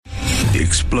The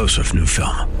explosive new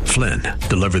film, Flynn,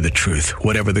 deliver the truth,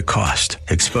 whatever the cost.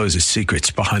 Exposes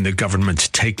secrets behind the government's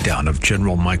takedown of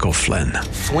General Michael Flynn.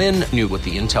 Flynn knew what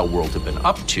the intel world had been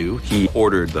up to. He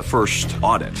ordered the first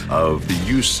audit of the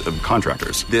use of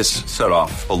contractors. This set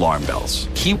off alarm bells.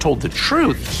 He told the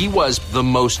truth. He was the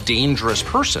most dangerous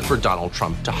person for Donald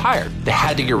Trump to hire. They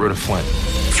had to get rid of Flynn.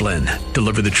 Flynn,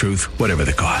 deliver the truth, whatever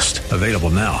the cost. Available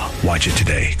now. Watch it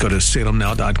today. Go to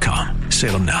salemnow.com.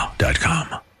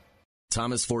 salemnow.com.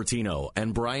 Thomas Fortino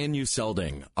and Brian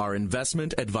Uselding are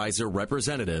investment advisor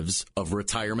representatives of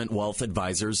Retirement Wealth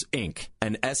Advisors, Inc.,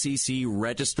 an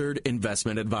SEC-registered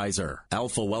investment advisor.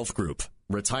 Alpha Wealth Group,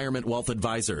 Retirement Wealth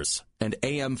Advisors, and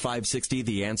AM 560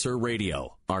 The Answer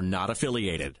Radio are not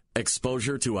affiliated.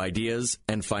 Exposure to ideas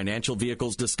and financial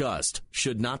vehicles discussed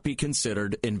should not be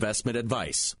considered investment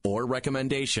advice or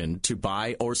recommendation to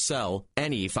buy or sell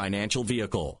any financial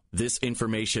vehicle. This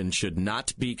information should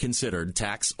not be considered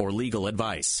tax or legal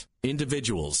advice.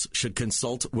 Individuals should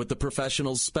consult with the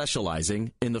professionals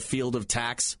specializing in the field of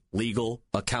tax, legal,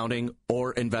 accounting,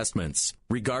 or investments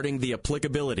regarding the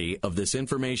applicability of this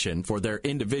information for their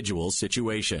individual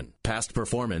situation. Past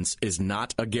performance is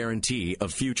not a guarantee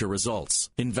of future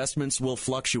results. Investments will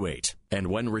fluctuate, and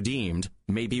when redeemed,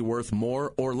 may be worth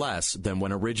more or less than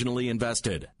when originally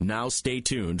invested. Now stay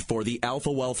tuned for the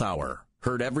Alpha Wealth Hour,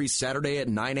 heard every Saturday at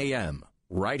 9 a.m.,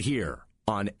 right here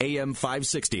on AM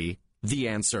 560, The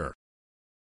Answer.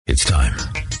 It's time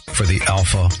for the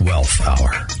Alpha Wealth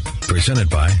Hour, presented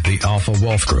by the Alpha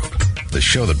Wealth Group, the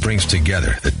show that brings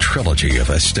together the trilogy of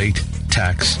estate,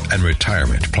 tax, and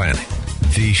retirement planning.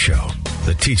 The show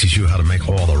that teaches you how to make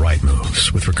all the right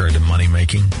moves with regard to money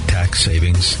making, tax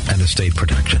savings, and estate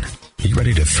protection. Are you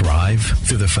ready to thrive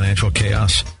through the financial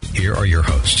chaos? Here are your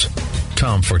hosts,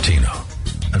 Tom Fortino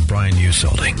and Brian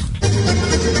Uselding.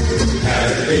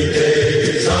 Happy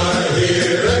days are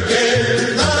here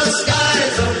again. The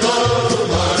skies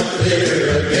above are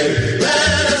clear again.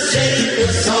 Let us sing a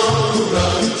song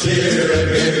of cheer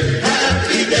again.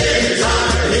 Happy days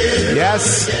are here.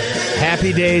 Yes,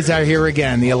 happy days are here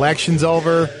again. The election's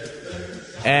over,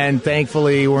 and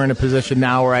thankfully we're in a position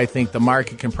now where I think the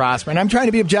market can prosper. And I'm trying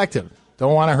to be objective.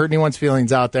 Don't want to hurt anyone's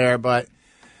feelings out there, but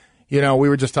you know, we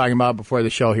were just talking about before the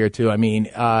show here, too. I mean,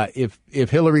 if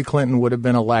Hillary Clinton would have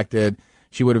been elected,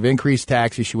 she would have increased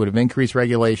taxes, she would have increased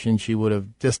regulation, she would have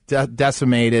just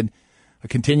decimated,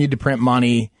 continued to print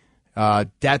money,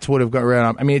 debts would have gone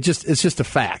around. I mean, it's just a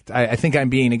fact. I think I'm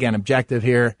being, again, objective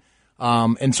here.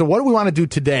 And so what we want to do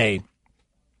today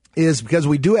is, because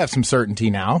we do have some certainty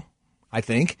now, I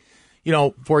think, you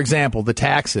know, for example, the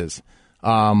taxes,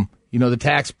 the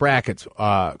tax brackets,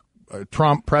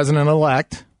 Trump,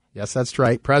 president-elect. Yes, that's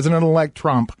right. President-elect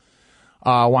Trump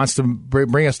wants to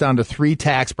bring us down to 3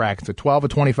 tax brackets, a 12, a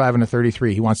 25, and a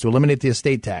 33. He wants to eliminate the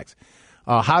estate tax.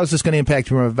 How is this going to impact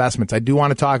your investments? I do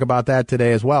want to talk about that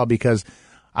today as well, because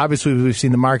obviously we've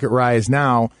seen the market rise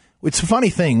now. It's a funny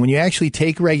thing. When you actually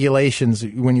take regulations,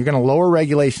 when you're going to lower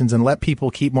regulations and let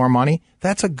people keep more money,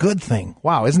 that's a good thing.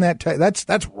 Wow, isn't that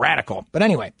that's radical? But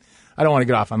anyway, I don't want to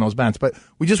get off on those bents, but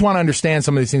we just want to understand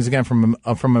some of these things again from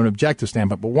an objective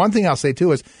standpoint. But one thing I'll say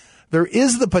too is there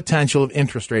is the potential of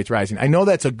interest rates rising. I know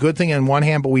that's a good thing on one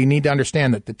hand, but we need to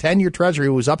understand that the 10-year Treasury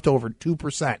was up to over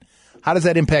 2%. How does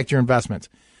that impact your investments?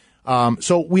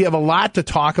 So we have a lot to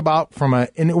talk about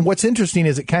and what's interesting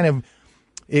is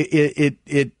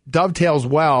it dovetails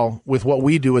well with what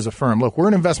we do as a firm. Look, we're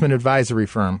an investment advisory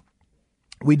firm.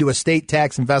 We do estate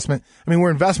tax investment. I mean,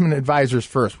 we're investment advisors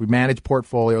first. We manage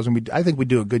portfolios, and I think we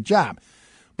do a good job.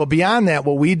 But beyond that,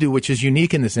 what we do, which is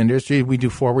unique in this industry, we do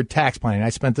forward tax planning. I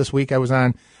spent this week, did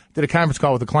a conference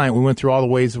call with a client. We went through all the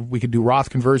ways we could do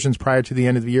Roth conversions prior to the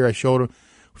end of the year. I showed him,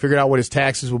 figured out what his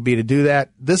taxes would be to do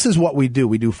that. This is what we do.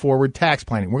 We do forward tax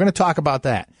planning. We're going to talk about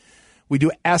that. We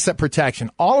do asset protection,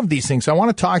 all of these things. So I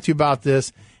want to talk to you about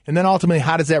this. And then ultimately,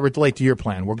 how does that relate to your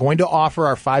plan? We're going to offer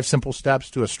our 5 simple steps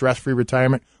to a stress-free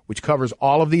retirement, which covers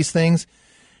all of these things.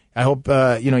 I hope you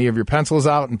have your pencils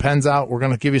out and pens out. We're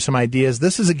going to give you some ideas.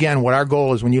 This is, again, what our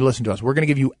goal is when you listen to us. We're going to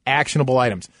give you actionable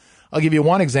items. I'll give you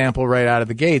one example right out of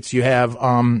the gates. You have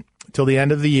till the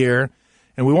end of the year,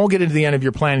 and we won't get into the end of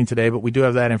your planning today, but we do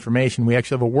have that information. We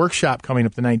actually have a workshop coming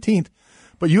up the 19th.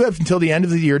 But you have until the end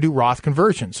of the year to do Roth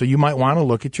conversion. So you might want to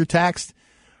look at your tax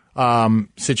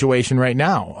situation right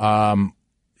now.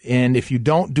 And if you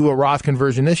don't do a Roth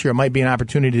conversion this year, it might be an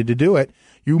opportunity to do it.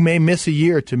 You may miss a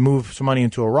year to move some money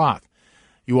into a Roth.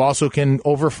 You also can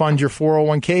overfund your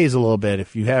 401ks a little bit.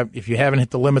 If you haven't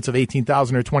hit the limits of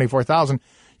 $18,000 or $24,000,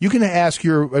 you can ask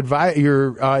your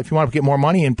if you want to get more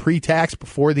money in pre-tax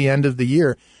before the end of the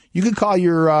year. You could call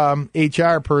your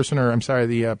HR person, or I'm sorry,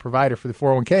 the provider for the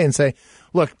 401k and say,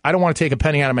 look, I don't want to take a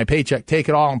penny out of my paycheck. Take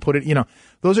it all and put it,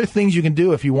 those are things you can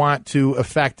do if you want to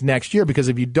affect next year, because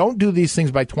if you don't do these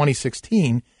things by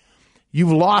 2016,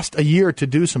 you've lost a year to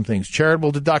do some things,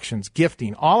 charitable deductions,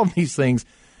 gifting, all of these things,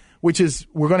 which is,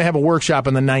 we're going to have a workshop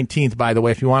on the 19th, by the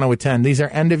way, if you want to attend. These are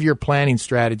end-of-year planning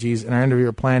strategies and our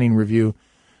end-of-year planning review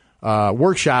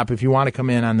workshop. If you want to come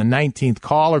in on the 19th,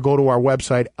 call or go to our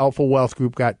website,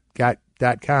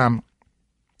 alphawealthgroup.com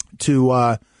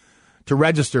to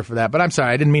register for that. But I'm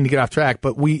sorry, I didn't mean to get off track,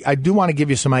 but I do want to give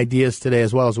you some ideas today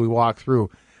as well as we walk through.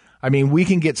 I mean, we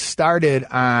can get started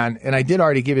on, and I did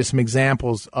already give you some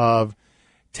examples of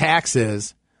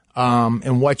taxes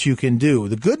and what you can do.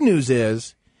 The good news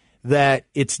is that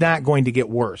it's not going to get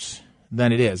worse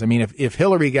than it is. I mean, if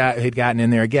Hillary had gotten in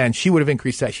there again, she would have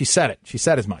increased that. She said it. She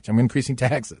said as much. I'm increasing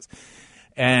taxes.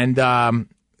 And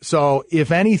so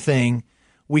if anything,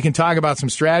 we can talk about some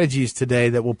strategies today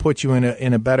that will put you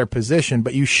in a better position,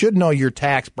 but you should know your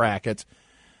tax brackets.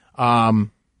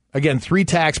 Again, 3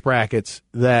 tax brackets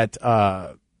that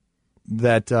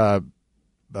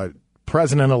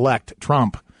President-elect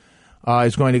Trump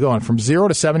is going to go in. From 0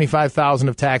 to 75,000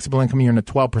 of taxable income, you're in a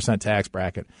 12% tax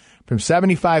bracket. From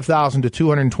 75,000 to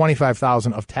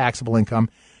 225,000 of taxable income,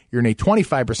 you're in a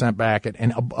 25% bracket,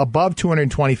 and above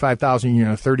 225,000, you're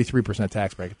in a 33%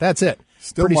 tax bracket. That's it.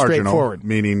 Still pretty marginal, straightforward.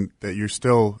 Meaning that you're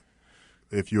still,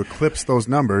 if you eclipse those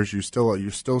numbers, you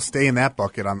still stay in that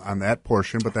bucket on that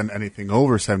portion, but then anything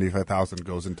over 75,000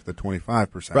 goes into the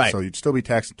 25%. Right. So you'd still be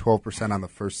taxed at 12% on the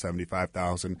first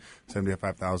 75,000.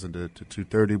 75,000 to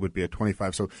 230 would be at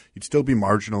 25. So you'd still be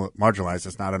marginalized.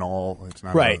 It's not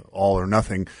right. An all or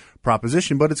nothing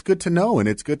proposition, but it's good to know, and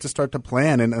it's good to start to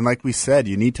plan. And like we said,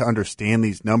 you need to understand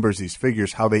these numbers, these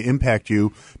figures, how they impact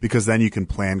you, because then you can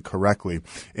plan correctly.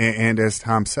 And as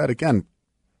Tom said, again,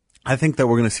 I think that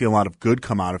we're going to see a lot of good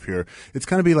come out of here. It's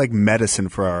going to be like medicine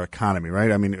for our economy,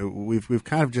 right? I mean, we've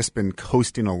kind of just been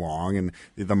coasting along, and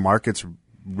the market's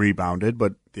rebounded,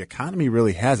 but the economy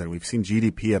really hasn't. We've seen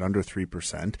GDP at under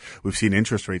 3%. We've seen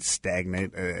interest rates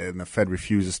stagnate, and the Fed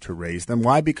refuses to raise them.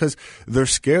 Why? Because they're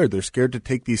scared. They're scared to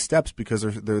take these steps because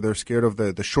they're scared of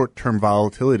the short-term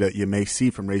volatility that you may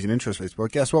see from raising interest rates.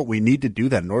 But guess what? We need to do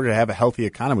that in order to have a healthy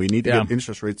economy. We need to get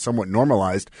interest rates somewhat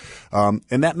normalized,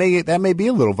 and that may be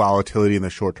a little volatility in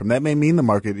the short term. That may mean the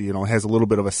market, has a little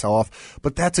bit of a sell-off,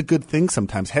 but that's a good thing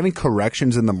sometimes. Having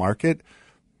corrections in the market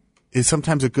is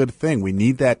sometimes a good thing. We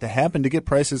need that to happen to get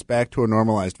prices back to a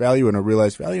normalized value and a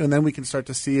realized value, and then we can start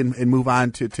to see and move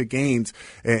on to gains.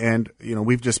 And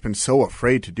we've just been so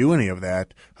afraid to do any of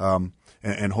that.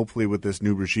 And hopefully with this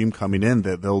new regime coming in,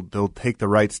 that they'll take the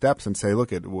right steps and say,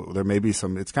 look, there may be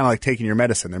some. It's kind of like taking your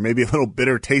medicine. There may be a little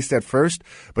bitter taste at first,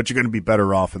 but you're going to be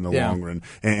better off in the long run.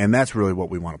 And that's really what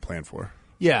we want to plan for.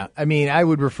 Yeah, I mean, I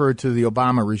would refer to the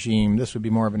Obama regime. This would be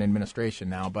more of an administration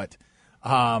now, but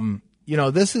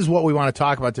this is what we want to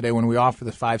talk about today when we offer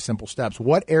the 5 simple steps.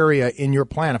 What area in your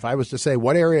plan, if I was to say,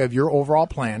 what area of your overall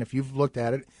plan, if you've looked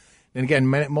at it, and again,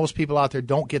 most people out there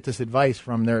don't get this advice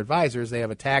from their advisors. They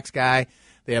have a tax guy,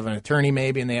 they have an attorney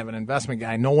maybe, and they have an investment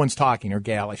guy. No one's talking, or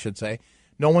gal, I should say.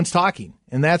 No one's talking.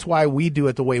 And that's why we do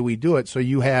it the way we do it. So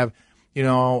you have,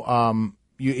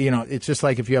 it's just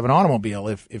like if you have an automobile,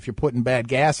 if you're putting bad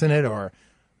gas in it, or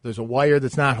there's a wire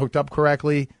that's not hooked up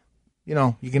correctly,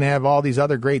 you can have all these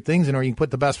other great things in, or you can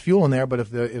put the best fuel in there, but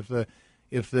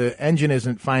if the engine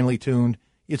isn't finely tuned,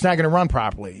 it's not going to run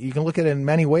properly. You can look at it in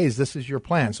many ways. This is your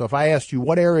plan. So if I asked you,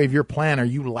 what area of your plan are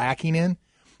you lacking in?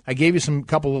 I gave you some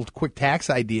couple of quick tax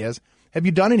ideas. Have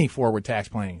you done any forward tax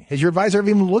planning? Has your advisor ever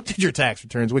even looked at your tax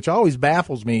returns, which always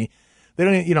baffles me? They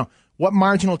don't, what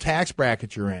marginal tax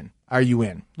bracket are you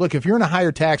in? Look, if you're in a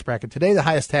higher tax bracket, today the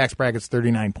highest tax bracket is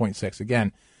 39.6.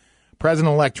 Again,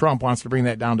 President-elect Trump wants to bring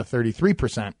that down to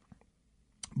 33%.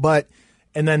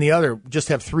 And then the other, just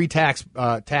have 3 tax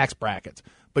brackets.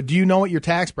 But do you know what your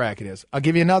tax bracket is? I'll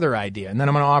give you another idea, and then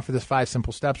I'm going to offer this 5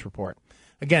 simple steps report.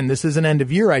 Again, this is an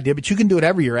end-of-year idea, but you can do it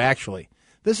every year, actually.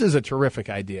 This is a terrific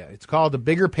idea. It's called the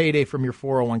bigger payday from your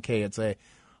 401k. It's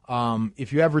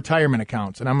if you have retirement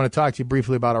accounts, and I'm going to talk to you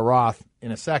briefly about a Roth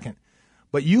in a second.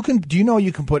 But you can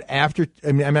put after,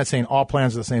 I mean, I'm not saying all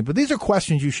plans are the same, but these are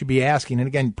questions you should be asking. And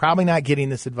again, probably not getting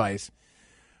this advice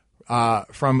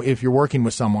from if you're working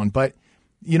with someone, but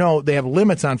they have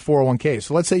limits on 401k.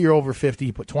 So let's say you're over 50,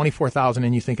 you put $24,000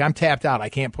 and you think, I'm tapped out, I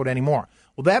can't put any more.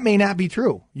 Well, that may not be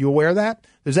true. You aware of that?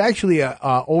 There's actually a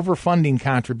overfunding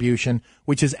contribution,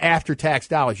 which is after tax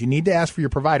dollars. You need to ask for your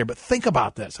provider, but think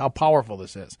about this, how powerful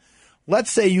this is.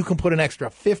 Let's say you can put an extra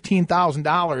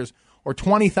 $15,000 or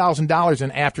 $20,000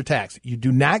 in after tax. You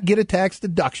do not get a tax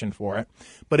deduction for it,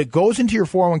 but it goes into your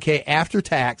 401k after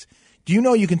tax. Do you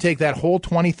know you can take that whole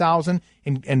 $20,000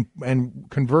 and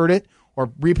convert it or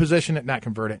reposition it, not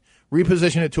convert it,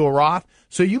 reposition it to a Roth?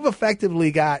 So you've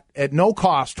effectively got, at no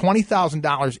cost,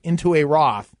 $20,000 into a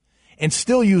Roth and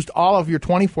still used all of your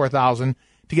 $24,000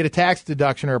 to get a tax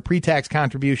deduction or a pre-tax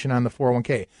contribution on the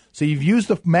 401k. So you've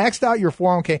maxed out your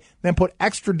 401k, then put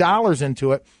extra dollars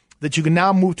into it that you can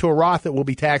now move to a Roth that will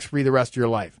be tax-free the rest of your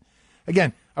life.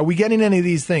 Again, are we getting any of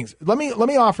these things? Let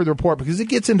me offer the report because it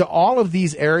gets into all of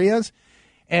these areas,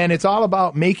 and it's all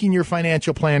about making your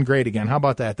financial plan great again. How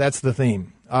about that? That's the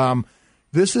theme.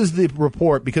 This is the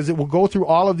report because it will go through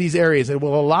all of these areas. It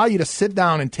will allow you to sit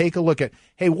down and take a look at,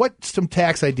 hey, what's some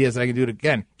tax ideas that I can do to,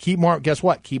 again, keep more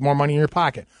money in your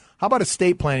pocket? How about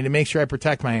estate planning to make sure I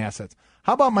protect my assets?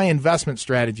 How about my investment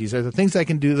strategies? Are there things I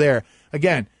can do there,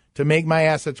 again, to make my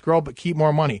assets grow but keep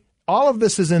more money? All of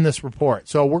this is in this report.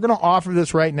 So we're going to offer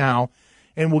this right now,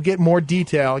 and we'll get more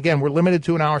detail. Again, we're limited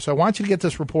to an hour, so I want you to get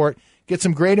this report, get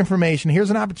some great information. Here's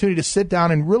an opportunity to sit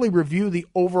down and really review the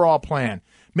overall plan.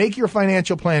 Make your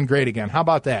financial plan great again. How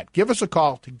about that? Give us a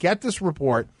call to get this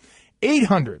report,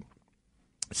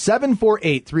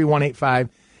 800-748-3185,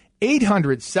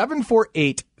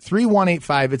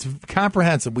 800-748-3185. It's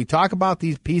comprehensive. We talk about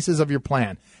these pieces of your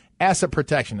plan: asset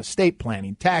protection, estate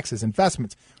planning, taxes,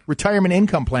 investments, retirement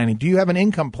income planning. Do you have an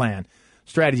income plan,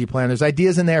 strategy plan? There's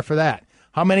ideas in there for that.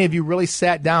 How many of you really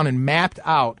sat down and mapped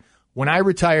out, when I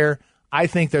retire, I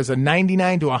think there's a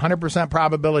 99 to 100%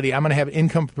 probability I'm going to have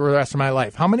income for the rest of my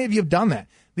life? How many of you have done that?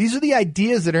 These are the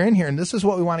ideas that are in here, and this is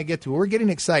what we want to get to. We're getting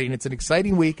exciting. It's an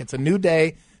exciting week. It's a new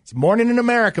day. It's morning in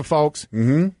America, folks.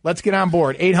 Mm-hmm. Let's get on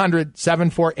board.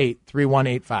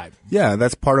 800-748-3185. Yeah,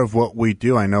 that's part of what we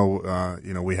do. I know,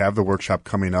 we have the workshop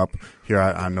coming up here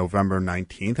on November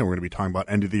 19th, and we're going to be talking about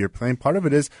end-of-the-year plan. Part of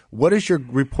it is, what is your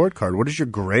report card? What is your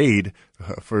grade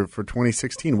for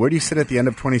 2016? Where do you sit at the end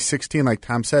of 2016? Like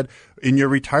Tom said, in your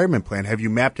retirement plan, have you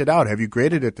mapped it out? Have you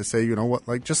graded it to say,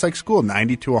 just like school,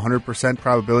 90 to 100%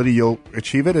 probability you'll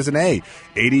achieve it is an A,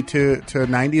 80 to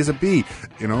 90 is a B,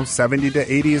 70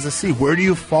 to 80 is a C. Where do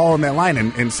you fall in that line?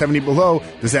 And 70 below,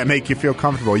 does that make you feel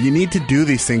comfortable? You need to do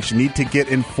these things. You need to get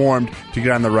informed to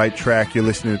get on the right track. You're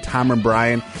listening to Tom and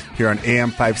Brian here on AM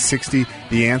 560.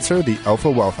 The Answer, the Alpha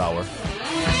Wealth Hour.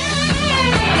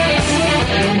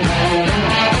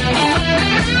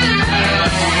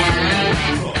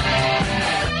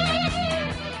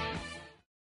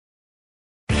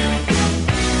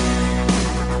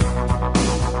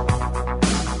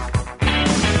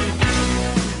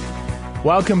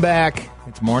 Welcome back.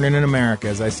 It's morning in America,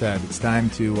 as I said. It's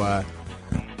time to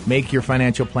make your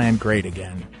financial plan great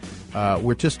again.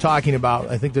 We're just talking about,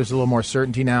 I think there's a little more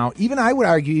certainty now. Even I would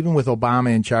argue, even with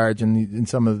Obama in charge and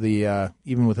some of the,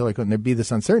 even with Hillary Clinton, there'd be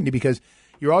this uncertainty because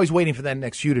you're always waiting for that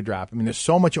next shoe to drop. I mean, there's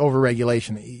so much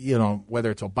overregulation,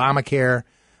 whether it's Obamacare,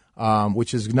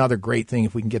 which is another great thing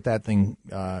if we can get that thing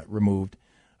removed.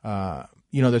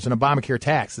 There's an Obamacare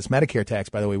tax, this Medicare tax,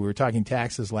 by the way. We were talking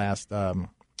taxes last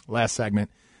segment.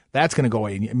 That's going to go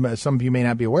away. Some of you may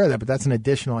not be aware of that, but that's an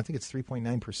additional, I think it's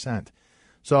 3.9%.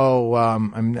 So I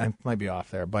might be off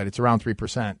there, but it's around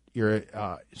 3%.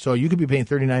 So you could be paying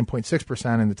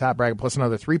 39.6% in the top bracket plus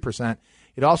another 3%.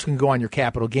 It also can go on your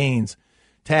capital gains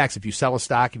tax. If you sell a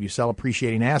stock, if you sell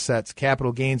appreciating assets,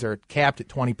 capital gains are capped at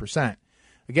 20%.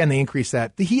 Again, they increased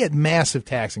that. He had massive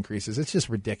tax increases. It's just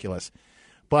ridiculous.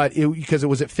 But because it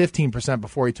was at 15%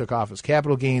 before he took office,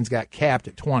 capital gains got capped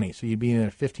at 20, so you'd be in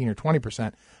at 15 or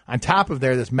 20%. On top of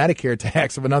there, this Medicare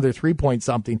tax of another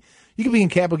 3-point-something, you could be in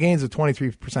capital gains of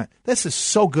 23%. This is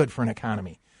so good for an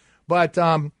economy. But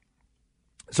so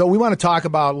we want to talk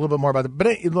about a little bit more about it. But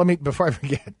let me, before I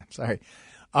forget, I'm sorry.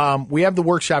 We have the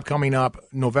workshop coming up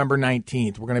November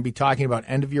 19th. We're going to be talking about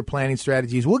end-of-year planning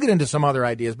strategies. We'll get into some other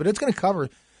ideas, but it's going to cover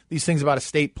these things about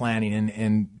estate planning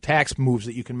and tax moves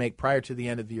that you can make prior to the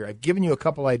end of the year. I've given you a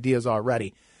couple ideas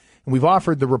already, and we've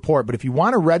offered the report. But if you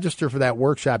want to register for that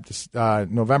workshop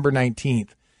November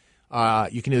 19th,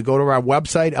 you can either go to our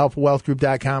website,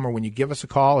 alphawealthgroup.com, or when you give us a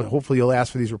call, and hopefully you'll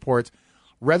ask for these reports,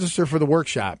 register for the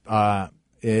workshop,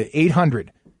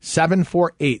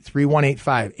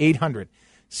 800-748-3185,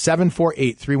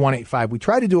 800-748-3185. We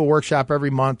try to do a workshop every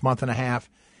month and a half,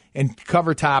 and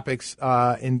cover topics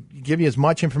and give you as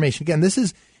much information. Again, this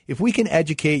is if we can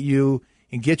educate you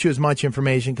and get you as much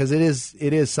information, because it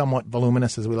is somewhat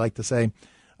voluminous, as we like to say.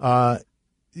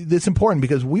 It's important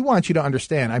because we want you to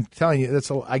understand. I'm telling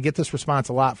you, I get this response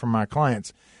a lot from our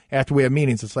clients after we have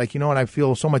meetings. It's like, I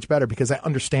feel so much better because I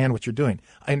understand what you're doing.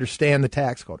 I understand the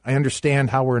tax code. I understand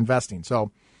how we're investing.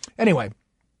 So anyway,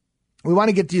 we want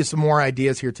to get to you some more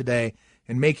ideas here today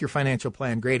and make your financial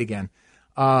plan great again.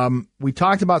 We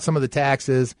talked about some of the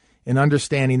taxes and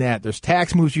understanding that. There's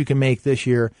tax moves you can make this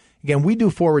year. Again, we do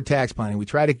forward tax planning. We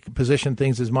try to position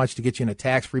things as much to get you in a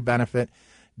tax-free benefit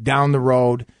down the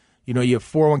road. You know, you have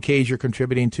 401ks you're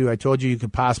contributing to. I told you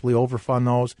could possibly overfund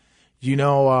those. You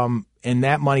know, and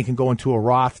that money can go into a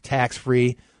Roth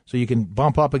tax-free, so you can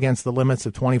bump up against the limits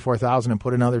of $24,000 and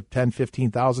put another $10,000,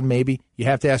 $15,000 maybe. You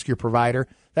have to ask your provider.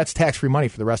 That's tax-free money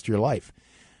for the rest of your life.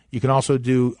 You can also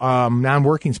do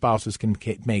non-working spouses can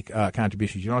make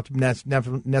contributions. You don't have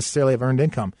to necessarily have earned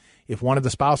income. If one of the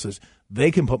spouses, they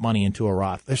can put money into a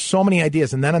Roth. There's so many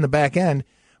ideas. And then on the back end,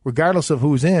 regardless of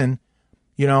who's in,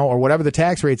 you know, or whatever the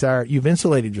tax rates are, you've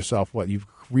insulated yourself. You've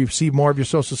received more of your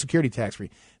Social Security tax-free.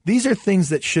 These are things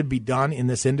that should be done in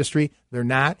this industry. They're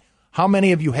not. How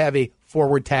many of you have a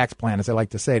forward tax plan, as I like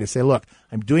to say, look,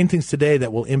 I'm doing things today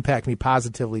that will impact me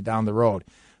positively down the road?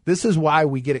 This is why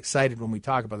we get excited when we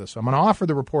talk about this. So I'm going to offer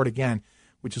the report again,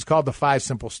 which is called the 5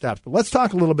 Simple Steps. But let's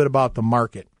talk a little bit about the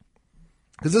market,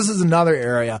 because this is another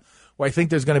area where I think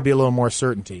there's going to be a little more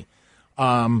certainty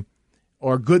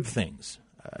or good things.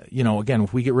 You know, again,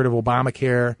 if we get rid of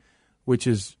Obamacare, which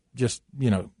is just, you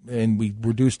know, and we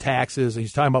reduce taxes.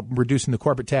 He's talking about reducing the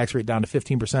corporate tax rate down to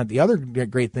 15%. The other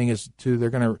great thing is they're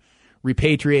going to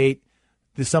repatriate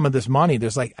some of this money.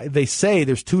 There's they say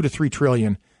there's $2 to $3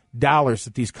 trillion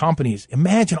that these companies,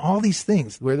 imagine all these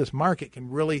things where this market can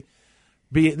really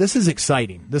be. This is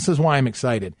exciting. This is why I'm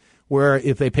excited. Where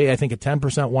if they pay, I think, a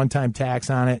 10% one-time tax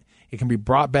on it, it can be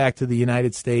brought back to the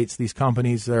United States. These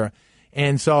companies are,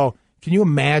 and so can you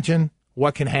imagine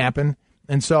what can happen?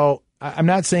 And so I'm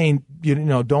not saying, you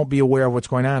know, don't be aware of what's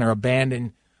going on or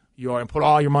abandon and put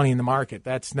all your money in the market.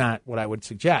 That's not what I would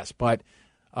suggest. But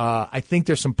I think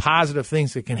there's some positive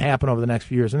things that can happen over the next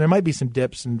few years. And there might be some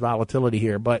dips and volatility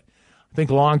here. But I think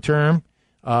long term,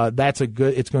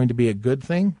 it's going to be a good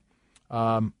thing.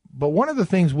 But one of the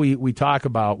things we talk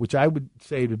about, which I would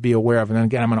say to be aware of, and then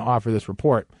again, I'm going to offer this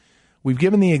report. We've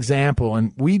given the example,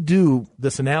 and we do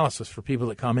this analysis for people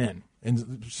that come in.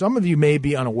 And some of you may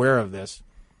be unaware of this.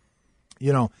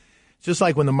 You know, just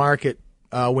like when the market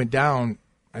went down,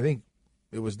 I think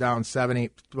it was down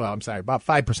about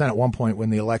 5% at one point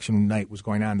when the election night was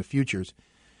going on, the futures.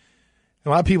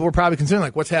 And a lot of people were probably concerned,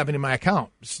 like, what's happening in my account?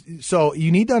 So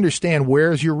you need to understand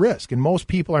where's your risk. And most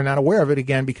people are not aware of it,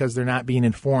 again, because they're not being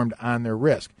informed on their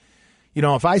risk. You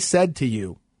know, if I said to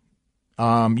you,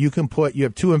 you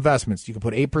have 2 investments. You can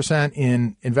put 8%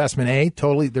 in investment A,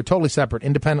 they're totally separate,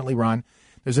 independently run.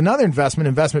 There's another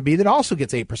investment B, that also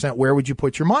gets 8%. Where would you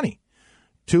put your money?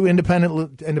 2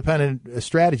 independent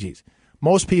strategies.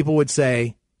 Most people would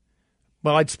say,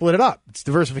 well, I'd split it up. It's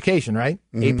diversification, right?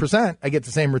 8%, I get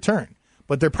the same return.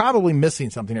 But they're probably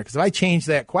missing something here, because if I change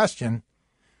that question,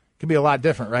 it could be a lot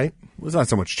different, right? Well, it's not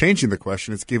so much changing the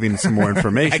question, it's giving some more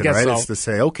information, right? So. It's to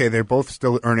say, okay, they both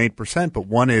still earn 8%, but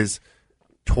one is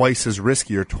twice as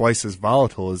risky or twice as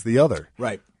volatile as the other.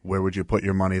 Right. Where would you put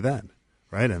your money then?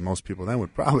 Right, and most people then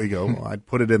would probably go, well, I'd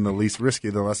put it in the least risky,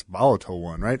 the less volatile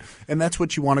one, right? And that's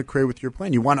what you want to create with your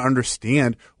plan. You want to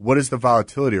understand what is the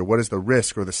volatility or what is the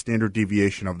risk or the standard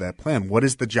deviation of that plan. What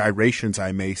is the gyrations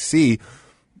I may see,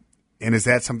 and is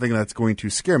that something that's going to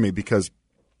scare me? Because,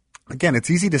 again, it's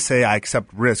easy to say I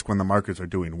accept risk when the markets are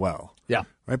doing well. Yeah.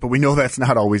 Right, but we know that's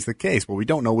not always the case. What we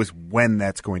don't know is when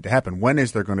that's going to happen. When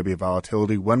is there going to be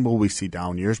volatility? When will we see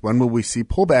down years? When will we see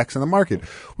pullbacks in the market?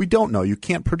 We don't know. You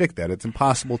can't predict that. It's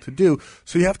impossible to do.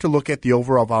 So you have to look at the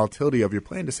overall volatility of your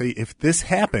plan to say, if this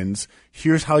happens,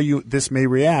 here's how this may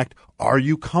react. Are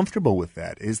you comfortable with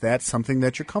that? Is that something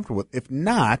that you're comfortable with? If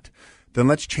not, then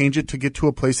let's change it to get to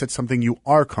a place that's something you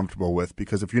are comfortable with.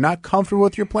 Because if you're not comfortable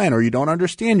with your plan or you don't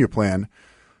understand your plan,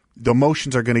 the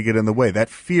emotions are going to get in the way. That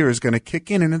fear is going to kick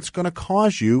in, and it's going to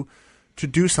cause you to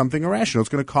do something irrational. It's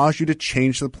going to cause you to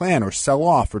change the plan or sell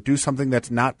off or do something that's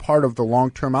not part of the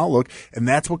long-term outlook, and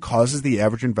that's what causes the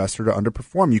average investor to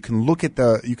underperform. You can look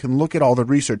at all the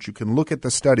research, you can look at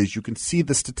the studies, you can see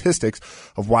the statistics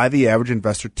of why the average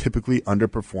investor typically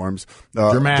underperforms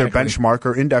their benchmark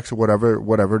or index or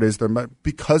whatever it is.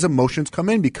 Because emotions come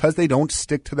in, because they don't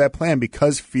stick to that plan,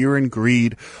 because fear and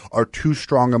greed are 2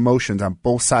 strong emotions on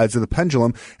both sides of the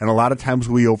pendulum, and a lot of times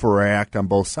we overreact on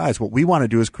both sides. What we want to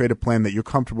do is create a plan that you're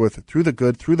comfortable with through the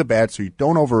good, through the bad, so you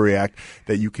don't overreact,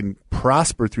 that you can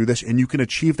prosper through this, and you can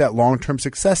achieve that long-term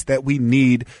success that we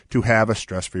need to have a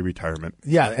stress-free retirement.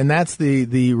 Yeah, and that's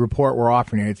the report we're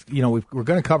offering here. It's, you know, we're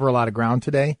going to cover a lot of ground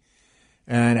today,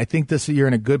 and I think you're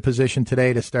in a good position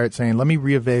today to start saying, let me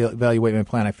reevaluate my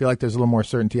plan. I feel like there's a little more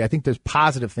certainty. I think there's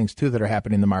positive things, too, that are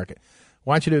happening in the market.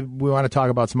 we want to talk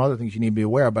about some other things you need to be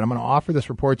aware of, but I'm going to offer this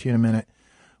report to you in a minute.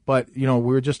 But, we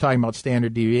were just talking about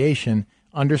standard deviation,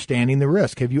 understanding the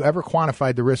risk. Have you ever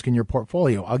quantified the risk in your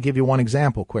portfolio? I'll give you one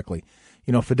example quickly.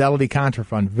 Fidelity Contra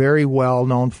Fund, very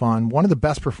well-known fund, one of the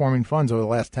best-performing funds over the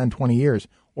last 10, 20 years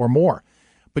or more.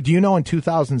 But do you know in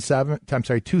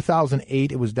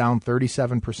 2008, it was down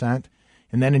 37%,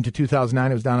 and then into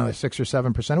 2009, it was down another 6 or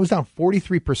 7%. It was down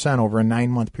 43% over a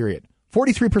 9-month period.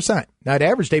 43%. Now, it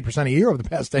averaged 8% a year over the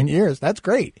past 10 years. That's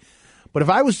great. But if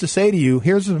I was to say to you,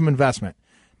 here's some investment.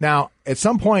 Now, at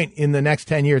some point in the next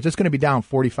 10 years, it's going to be down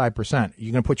 45%. Are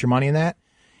you going to put your money in that?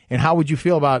 And how would you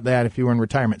feel about that if you were in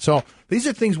retirement? So these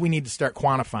are things we need to start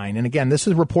quantifying. And again, this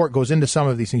report goes into some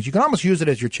of these things. You can almost use it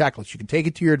as your checklist. You can take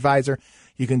it to your advisor.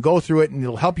 You can go through it, and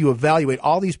it'll help you evaluate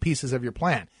all these pieces of your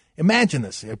plan. Imagine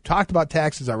this. I've talked about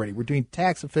taxes already. We're doing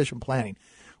tax-efficient planning.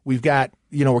 We've got,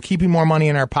 we're keeping more money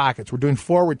in our pockets. We're doing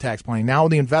forward tax planning. Now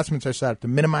the investments are set up to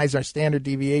minimize our standard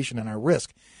deviation and our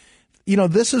risk.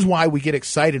 This is why we get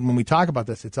excited when we talk about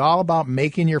this. It's all about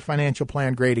making your financial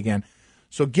plan great again.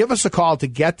 So give us a call to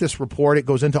get this report. It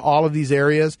goes into all of these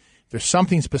areas. If there's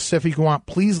something specific you want,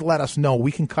 please let us know.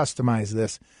 We can customize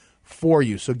this for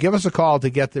you. So give us a call to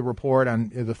get the report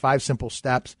on the 5 simple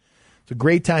steps. It's a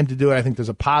great time to do it. I think there's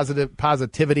a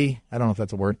positivity, I don't know if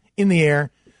that's a word, in the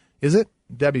air. Is it?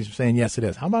 Debbie's saying yes, it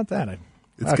is. How about that?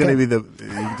 It's going to be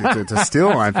to steal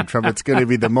line from Trump, it's going to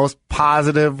be the most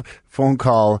positive phone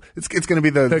call. It's going to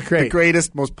be the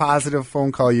greatest, most positive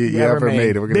phone call you ever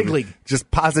made. Big league.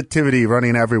 Just positivity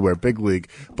running everywhere. Big league.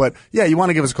 But yeah, you want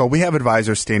to give us a call. We have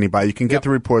advisors standing by. You can get the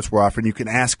reports we're offering. You can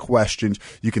ask questions.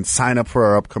 You can sign up for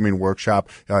our upcoming workshop.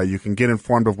 You can get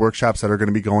informed of workshops that are going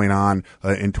to be going on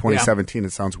in 2017.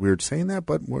 It sounds weird saying that,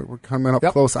 but we're coming up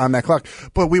close on that clock.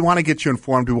 But we want to get you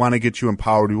informed. We want to get you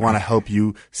empowered. We want to help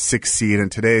you succeed.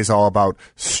 And today is all about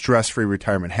stress-free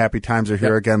retirement. Happy times are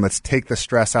here again. Let's take the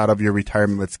stress out of your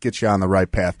retirement. Let's get you on the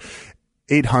right path.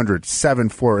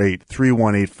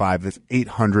 800-748-3185. That's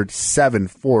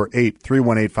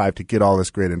 800-748-3185 to get all this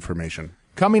great information.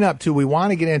 Coming up, too, we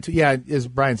want to get into, as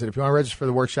Brian said, if you want to register for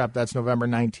the workshop, that's November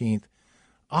 19th.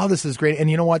 All this is great.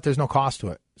 And you know what? There's no cost to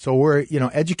it. So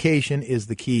education is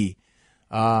the key.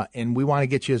 And we want to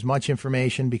get you as much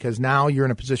information because now you're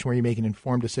in a position where you make an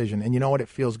informed decision. And you know what? It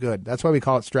feels good. That's why we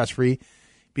call it stress-free,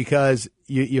 because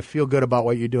you feel good about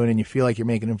what you're doing and you feel like you're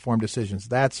making informed decisions.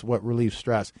 That's what relieves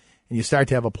stress. And you start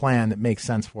to have a plan that makes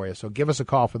sense for you. So give us a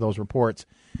call for those reports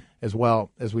as well,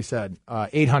 as we said.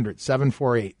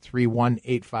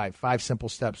 800-748-3185. 5 simple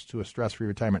steps to a stress-free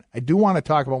retirement. I do want to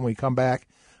talk about when we come back.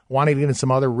 I want to get into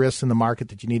some other risks in the market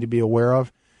that you need to be aware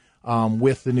of.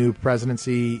 With the new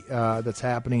presidency that's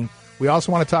happening. We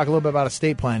also want to talk a little bit about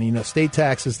estate planning. State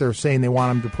taxes, they're saying they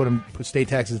want them to put state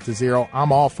taxes to 0.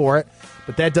 I'm all for it,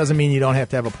 but that doesn't mean you don't have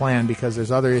to have a plan because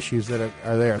there's other issues that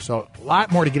are there. So a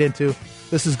lot more to get into.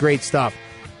 This is great stuff.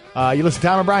 You listen to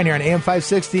Tom and Brian here on AM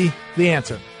 560, The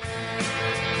Answer.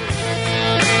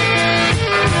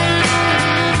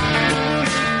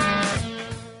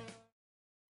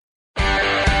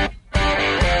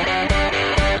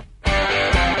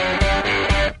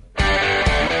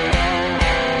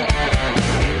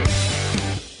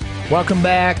 Welcome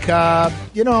back.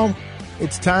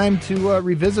 It's time to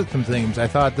revisit some things. I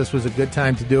thought this was a good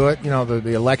time to do it.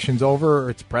 The election's over.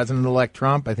 It's President-elect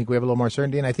Trump. I think we have a little more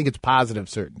certainty, and I think it's positive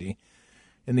certainty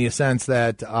in the sense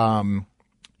that,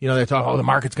 they're talking, the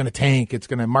market's going to tank. It's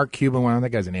going to, Mark Cuban went on. That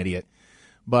guy's an idiot.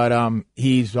 But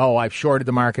I've shorted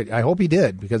the market. I hope he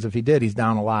did, because if he did, he's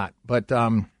down a lot. But,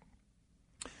 there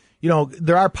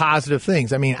are positive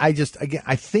things. I mean, I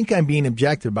think I'm being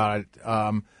objective about it.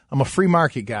 I'm a free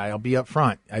market guy. I'll be up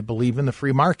front. I believe in the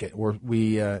free market.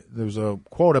 There's a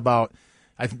quote about,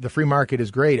 I think the free market is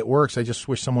great. It works. I just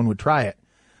wish someone would try it.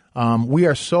 We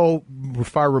are so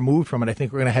far removed from it. I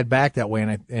think we're going to head back that way,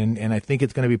 and I think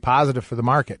it's going to be positive for the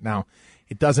market. Now,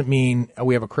 it doesn't mean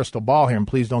we have a crystal ball here, and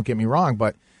please don't get me wrong,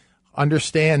 but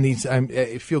understand these.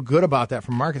 I feel good about that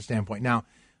from a market standpoint. Now,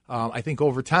 I think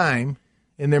over time,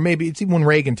 and it's even when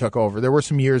Reagan took over, there were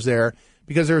some years there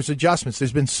because there's adjustments.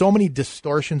 There's been so many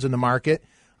distortions in the market.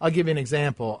 I'll give you an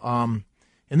example. And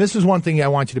this is one thing I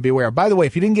want you to be aware of. By the way,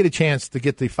 if you didn't get a chance to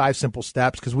get the 5 simple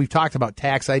steps, because we've talked about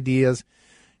tax ideas,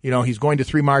 he's going to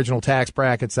 3 marginal tax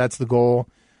brackets. That's the goal,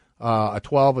 a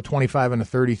 12, a 25, and a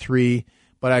 33.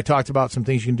 But I talked about some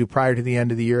things you can do prior to the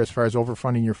end of the year as far as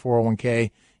overfunding your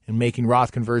 401k and making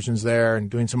Roth conversions there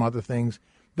and doing some other things.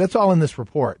 That's all in this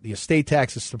report. The estate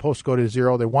tax is supposed to go to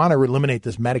 0. They want to eliminate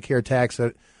this Medicare tax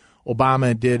that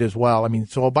Obama did as well. I mean,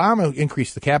 so Obama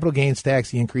increased the capital gains tax,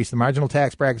 he increased the marginal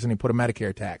tax brackets, and he put a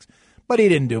Medicare tax. But he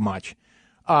didn't do much.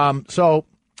 So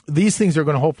these things are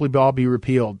going to hopefully all be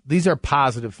repealed. These are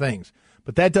positive things.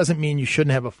 But that doesn't mean you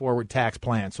shouldn't have a forward tax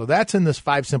plan. So that's in this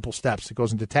 5 simple steps. It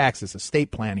goes into taxes,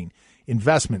 estate planning,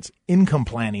 investments, income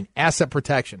planning, asset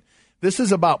protection. This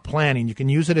is about planning. You can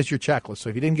use it as your checklist. So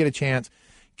if you didn't get a chance,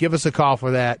 give us a call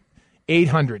for that.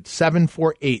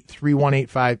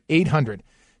 800-748-3185.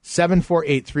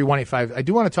 800-748-3185. I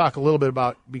do want to talk a little bit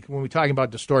about, when we're talking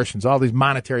about distortions, all these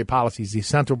monetary policies, these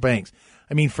central banks.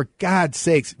 I mean, for God's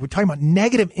sakes, we're talking about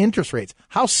negative interest rates.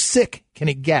 How sick can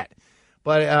it get?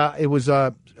 But it was,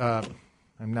 I'm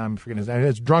forgetting his name.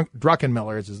 It's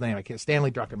Druckenmiller is his name.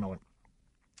 Stanley Druckenmiller.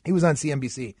 He was on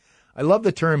CNBC. I love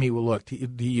the term he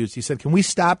used. He said, can we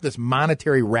stop this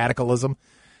monetary radicalism?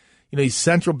 You know, these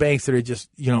central banks that are just,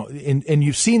 you know, and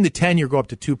you've seen the 10-year go up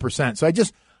to 2%. So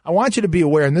I want you to be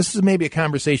aware, and this is maybe a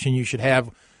conversation you should have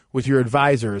with your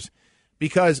advisors,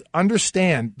 because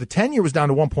understand the 10-year was down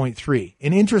to 1.3.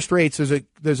 In interest rates,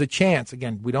 there's a chance,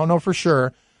 again, we don't know for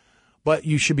sure, but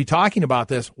you should be talking about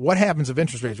this. What happens if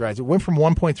interest rates rise? It went from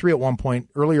 1.3 at one point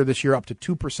earlier this year up to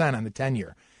 2% on the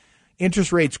 10-year.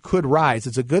 Interest rates could rise.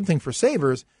 It's a good thing for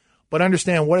savers, but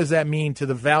understand, what does that mean to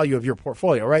the value of your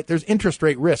portfolio, right? There's interest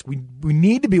rate risk. We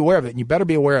need to be aware of it, and you better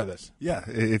be aware of this. Yeah,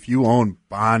 if you own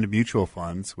bond mutual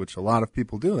funds, which a lot of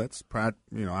people do, that's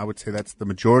I would say that's the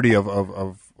majority of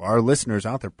our listeners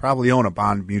out there probably own a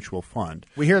bond mutual fund.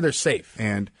 We hear they're safe.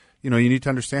 And you need to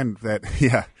understand that,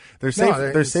 they're safe.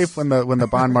 They're safe when the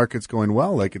bond market's going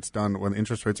well, like it's done when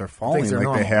interest rates are falling, like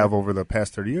normal. They have over the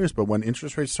past 30 years. But when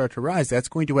interest rates start to rise, that's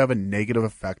going to have a negative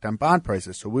effect on bond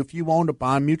prices. So if you own a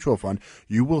bond mutual fund,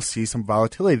 you will see some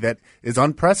volatility that is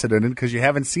unprecedented because you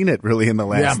haven't seen it really in the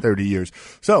last 30 years.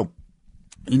 So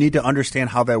you need to understand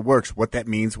how that works, what that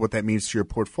means to your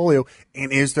portfolio,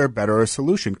 and is there better a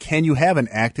solution? Can you have an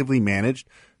actively managed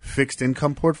fixed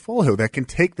income portfolio that can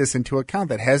take this into account,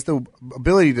 that has the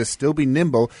ability to still be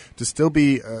nimble, to still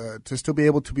be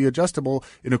able to be adjustable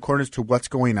in accordance to what's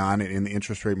going on in the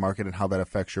interest rate market and how that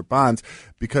affects your bonds,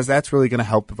 because that's really going to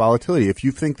help the volatility. If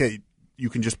you think that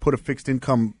you can just put a fixed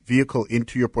income vehicle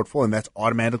into your portfolio and that's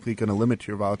automatically going to limit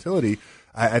your volatility,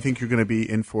 I think you're going to be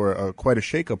in for quite a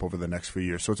shakeup over the next few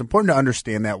years. So it's important to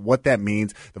understand that, what that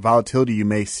means, the volatility you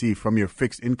may see from your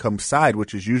fixed income side,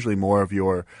 which is usually more of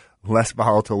your less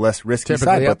volatile, less risky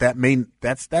side, but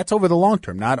that's over the long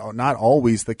term, not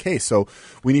always the case. So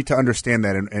we need to understand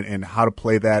that and how to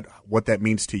play that, what that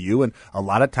means to you. And a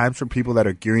lot of times for people that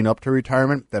are gearing up to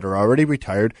retirement, that are already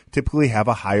retired, typically have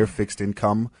a higher fixed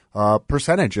income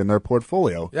percentage in their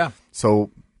portfolio. Yeah.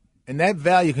 So, and that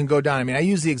value can go down. I mean, I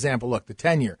use the example, look, the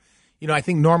 10-year. I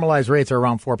think normalized rates are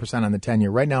around 4% on the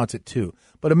 10-year. Right now it's at 2%.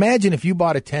 But imagine if you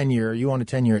bought a 10-year, you own a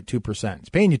 10-year at 2%. It's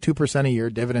paying you 2% a year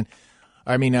dividend.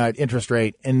 Interest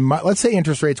rate, and let's say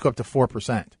interest rates go up to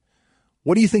 4%.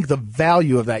 What do you think the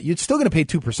value of that? You're still going to pay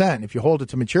 2%. If you hold it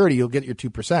to maturity, you'll get your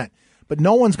 2%. But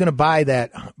no one's going to buy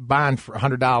that bond for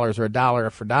 $100 or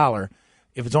 $1 for $1.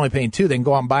 If it's only paying 2%, they can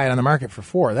go out and buy it on the market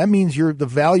for 4%. That means the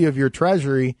value of your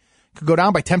treasury could go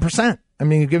down by 10%.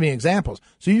 Give me examples.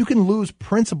 So you can lose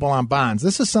principal on bonds.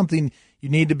 This is something you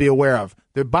need to be aware of.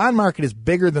 The bond market is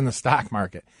bigger than the stock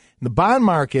market. In the bond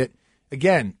market,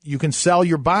 again, you can sell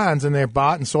your bonds and they're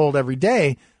bought and sold every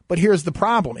day. But here's the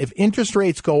problem. If interest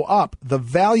rates go up, the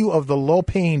value of the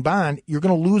low-paying bond, you're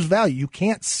going to lose value. You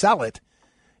can't sell it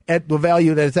at the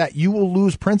value that it's at. You will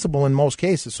lose principal in most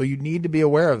cases. So you need to be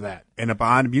aware of that. And a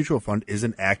bond mutual fund is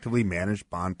an actively managed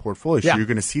bond portfolio. So you're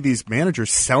going to see these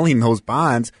managers selling those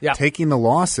bonds, taking the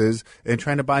losses, and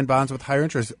trying to buy bonds with higher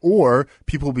interest. Or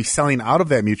people will be selling out of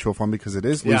that mutual fund because it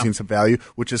is losing some value,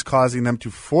 which is causing them to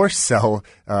force sell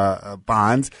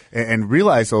bonds and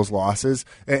realize those losses.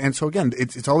 And so again,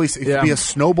 it could be a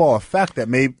snowball effect that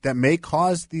may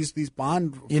cause these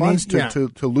bond funds to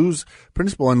lose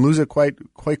principal and lose it quite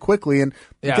quickly. And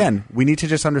again, we need to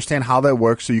just understand how that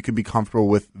works so you can be comfortable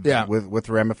with the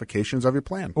ramifications of your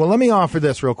plan. Well, let me offer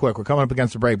this real quick. We're coming up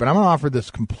against the break, but I'm going to offer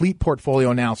this complete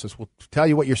portfolio analysis. We'll tell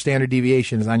you what your standard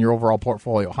deviation is on your overall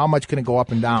portfolio. How much can it go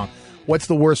up and down? What's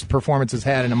the worst performance it's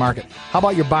had in the market? How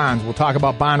about your bonds? We'll talk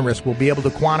about bond risk. We'll be able to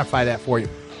quantify that for you.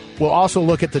 We'll also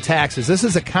look at the taxes. This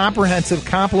is a comprehensive,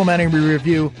 complimentary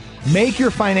review. Make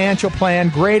your financial plan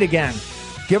great again.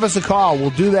 Give us a call.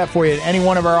 We'll do that for you at any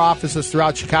one of our offices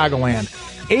throughout Chicagoland.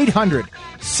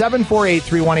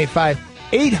 800-748-3185.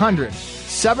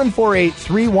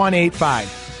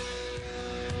 800-748-3185.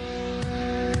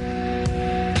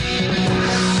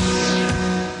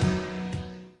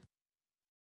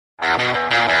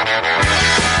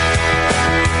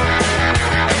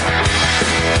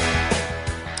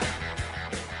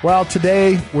 Well,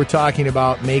 today we're talking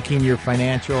about making your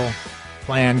financial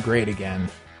plan great again.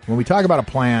 When we talk about a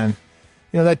plan,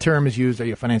 that term is used. Are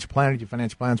you a financial planner? Do you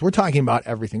financial plans? We're talking about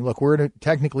everything. Look, we're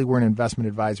an investment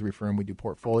advisory firm. We do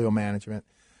portfolio management.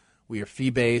 We are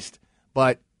fee-based.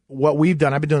 But what we've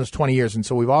done, I've been doing this 20 years, and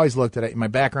so we've always looked at it. My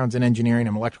background's in engineering.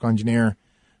 I'm an electrical engineer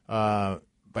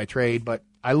by trade, but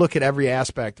I look at every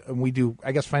aspect, and we do,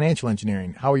 I guess, financial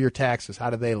engineering. How are your taxes? How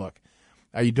do they look?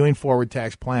 Are you doing forward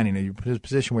tax planning? Are you in a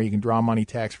position where you can draw money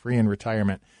tax-free in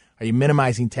retirement? Are you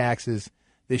minimizing taxes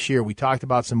this year? We talked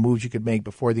about some moves you could make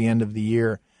before the end of the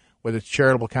year, whether it's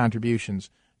charitable contributions,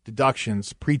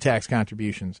 deductions, pre-tax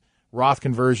contributions, Roth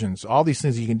conversions, all these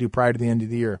things you can do prior to the end of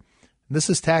the year. This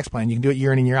is tax plan. You can do it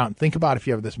year in and year out. And think about if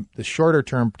you have the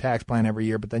shorter-term tax plan every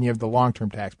year, but then you have the long-term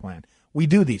tax plan. We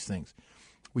do these things.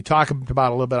 We talk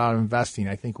about a little bit on investing.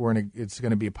 I think it's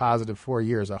going to be a positive 4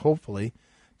 years. Hopefully,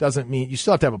 doesn't mean you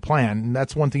still have to have a plan, and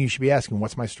that's one thing you should be asking.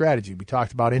 What's my strategy? We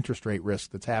talked about interest rate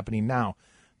risk that's happening now.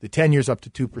 The 10 years up to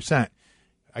 2%.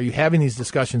 Are you having these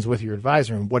discussions with your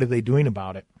advisor, and what are they doing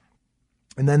about it?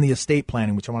 And then the estate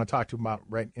planning, which I want to talk to you about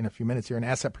right in a few minutes here, and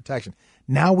asset protection.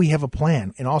 Now we have a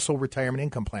plan, and also retirement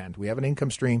income plans. We have an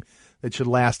income stream that should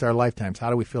last our lifetimes. How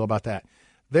do we feel about that?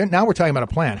 Now we're talking about a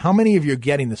plan. How many of you are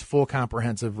getting this full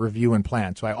comprehensive review and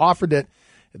plan? So I offered it.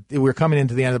 We're coming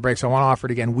into the end of the break, so I want to offer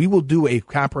it again. We will do a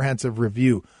comprehensive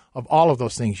review of all of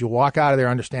those things. You'll walk out of there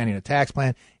understanding a tax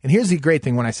plan. And here's the great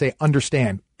thing when I say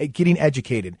understand, getting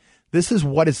educated. This is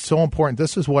what is so important.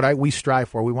 This is what we strive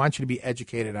for. We want you to be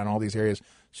educated on all these areas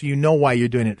so you know why you're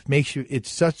doing it. It makes you,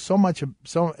 it's so much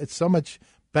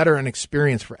better an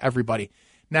experience for everybody.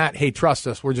 Not, hey, trust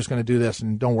us, we're just going to do this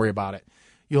and don't worry about it.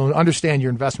 You'll understand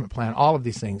your investment plan, all of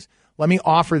these things. Let me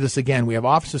offer this again. We have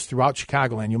offices throughout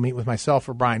Chicagoland. You'll meet with myself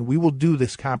or Brian. We will do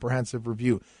this comprehensive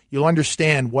review. You'll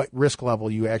understand what risk level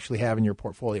you actually have in your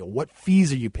portfolio. What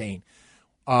fees are you paying?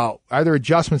 Are there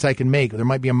adjustments I can make? There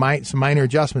might be some minor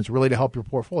adjustments really to help your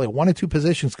portfolio. 1 or 2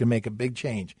 positions can make a big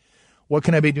change. What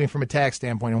can I be doing from a tax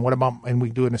standpoint? And we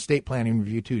do an estate planning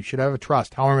review too. Should I have a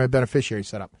trust? How are my beneficiaries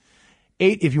set up?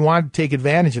 8, if you want to take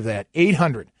advantage of that,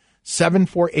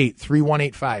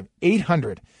 800-748-3185.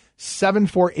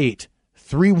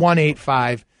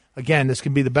 800-748-3185. Again, this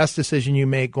can be the best decision you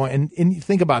make. And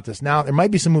think about this. Now, there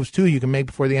might be some moves, too, you can make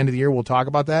before the end of the year. We'll talk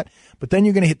about that. But then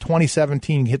you're going to hit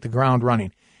 2017, hit the ground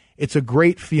running. It's a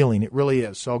great feeling. It really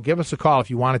is. So give us a call if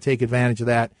you want to take advantage of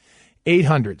that.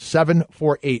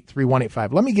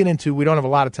 800-748-3185. Let me get into, we don't have a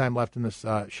lot of time left in this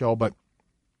show, but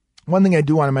one thing I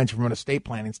do want to mention from an estate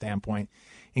planning standpoint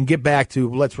and get back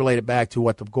to, let's relate it back to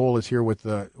what the goal is here with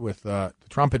the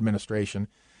Trump administration.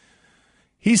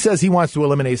 He says he wants to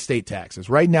eliminate estate taxes.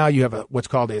 Right now, you have what's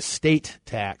called a estate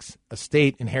tax,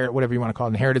 whatever you want to call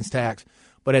it, inheritance tax.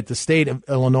 But at the state of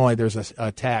Illinois, there's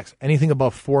a tax. Anything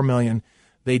above $4 million,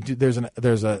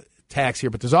 there's a tax here.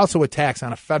 But there's also a tax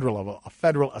on a federal level, a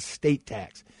federal estate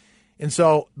tax. And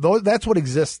so that's what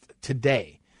exists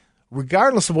today,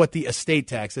 regardless of what the estate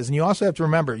tax is. And you also have to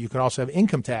remember, you can also have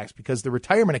income tax because the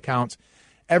retirement accounts,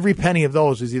 every penny of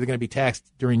those is either going to be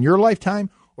taxed during your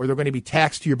lifetime or they're going to be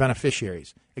taxed to your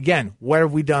beneficiaries. Again, what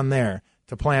have we done there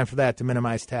to plan for that, to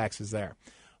minimize taxes there?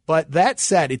 But that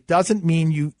said, it doesn't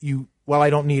mean I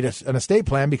don't need an estate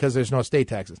plan because there's no estate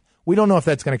taxes. We don't know if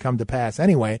that's going to come to pass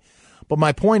anyway. But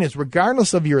my point is,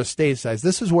 regardless of your estate size,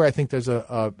 this is where I think there's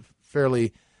a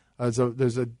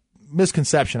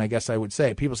misconception, I guess I would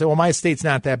say. People say, well, my estate's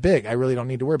not that big. I really don't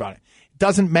need to worry about it. It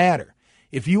doesn't matter.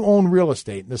 If you own real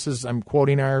estate, I'm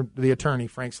quoting the attorney,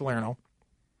 Frank Salerno,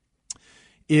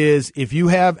 is if you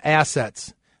have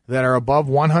assets that are above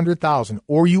 $100,000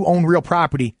 or you own real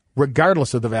property,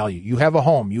 regardless of the value, you have a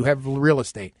home, you have real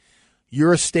estate,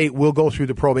 your estate will go through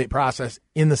the probate process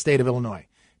in the state of Illinois.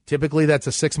 Typically, that's a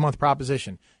 6-month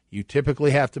proposition. You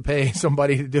typically have to pay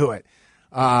somebody to do it.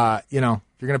 If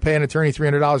you're going to pay an attorney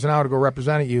 $300 an hour to go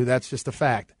represent you, that's just a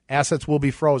fact. Assets will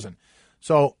be frozen.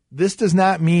 So this does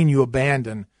not mean you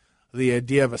abandon the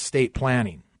idea of estate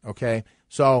planning, okay?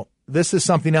 So this is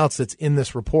something else that's in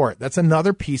this report. That's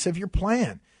another piece of your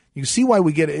plan. You see why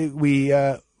we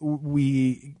are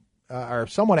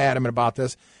somewhat adamant about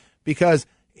this, because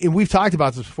we've talked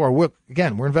about this before. We're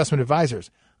investment advisors.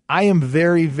 I am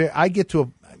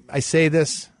I say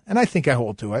this, and I think I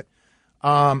hold to it.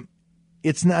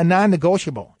 It's a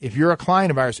non-negotiable. If you're a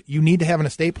client of ours, you need to have an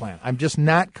estate plan. I'm just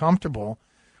not comfortable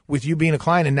with you being a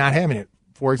client and not having it.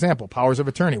 For example, powers of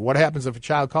attorney. What happens if a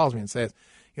child calls me and says,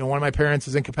 one of my parents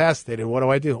is incapacitated. What do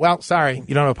I do? Well, sorry,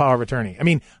 you don't have a power of attorney. I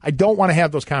mean, I don't want to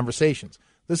have those conversations.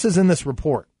 This is in this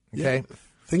report, okay? Yeah.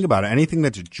 think about it. Anything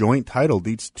that's joint title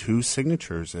needs 2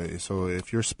 signatures. So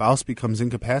if your spouse becomes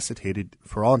incapacitated,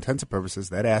 for all intents and purposes,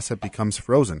 that asset becomes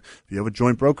frozen. If you have a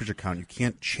joint brokerage account, you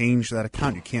can't change that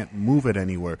account. You can't move it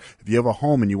anywhere. If you have a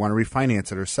home and you want to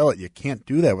refinance it or sell it, you can't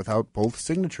do that without both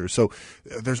signatures. So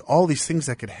there's all these things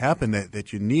that could happen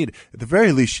that you need. At the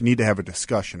very least, you need to have a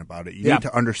discussion about it. You need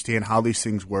to understand how these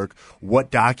things work, what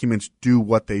documents do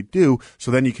what they do, so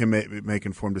then you can make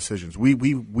informed decisions.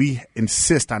 We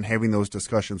insist on having those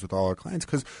discussions with all our clients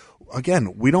because,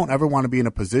 again, we don't ever want to be in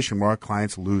a position where our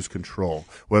clients lose control,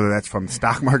 whether that's from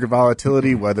stock market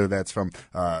volatility, whether that's from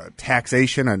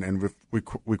taxation and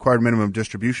required minimum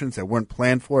distributions that weren't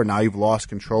planned for, and now you've lost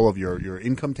control of your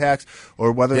income tax,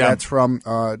 or whether that's from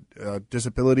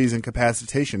disabilities and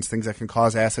incapacitations, things that can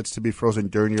cause assets to be frozen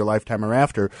during your lifetime or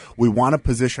after. We want to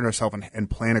position ourselves and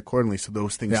plan accordingly so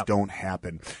those things don't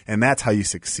happen. And that's how you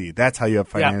succeed. That's how you have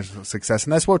financial success.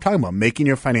 And that's what we're talking about, making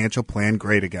your financial plan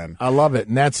great again. I love it.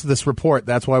 And that's this report.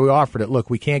 That's why we offered it. Look,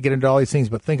 we can't get into all these things,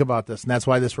 but think about this. And that's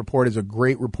why this report is a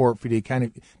great report for you to kind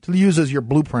of to use as your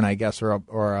blueprint, I guess, or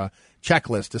a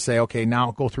checklist to say, okay,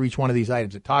 now go through each one of these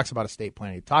items. It talks about estate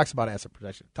planning. It talks about asset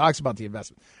protection. It talks about the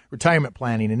investment, retirement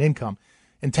planning, and income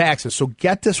and taxes. So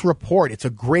get this report. It's a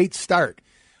great start.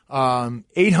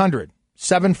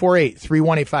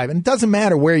 800-748-3185. And it doesn't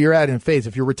matter where you're at in phase.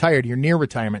 If you're retired, you're near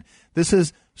retirement. This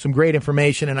is some great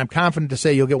information, and I'm confident to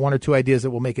say you'll get 1 or 2 ideas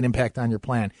that will make an impact on your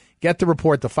plan. Get the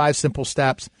report, the 5 simple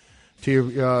steps to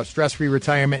your stress-free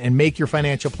retirement, and make your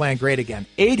financial plan great again.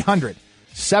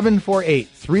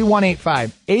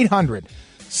 800-748-3185.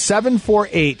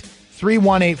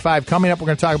 800-748-3185. Coming up, we're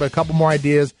going to talk about a couple more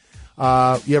ideas.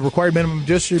 You have required minimum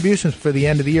distributions for the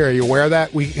end of the year. Are you aware of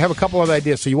that? We have a couple other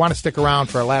ideas, so you want to stick around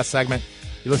for our last segment.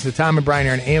 You listen to Tom and Brian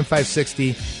here on AM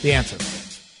 560, The Answer.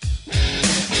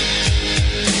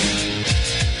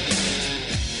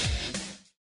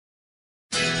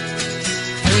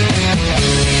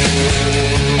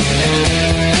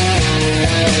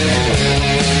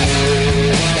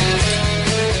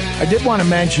 I did want to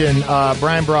mention,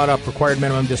 Brian brought up required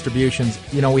minimum distributions.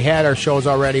 You know, we had our shows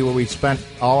already where we spent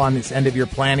all on this end-of-year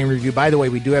planning review. By the way,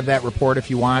 we do have that report if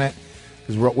you want it,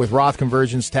 because with Roth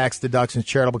conversions, tax deductions,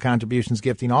 charitable contributions,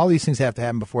 gifting, all these things have to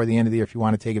happen before the end of the year if you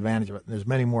want to take advantage of it. And there's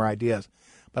many more ideas.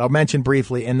 But I'll mention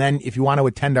briefly, and then if you want to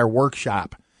attend our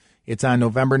workshop, it's on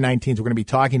November 19th. We're going to be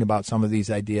talking about some of these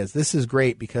ideas. This is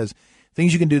great because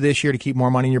things you can do this year to keep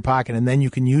more money in your pocket, and then you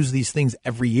can use these things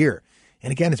every year.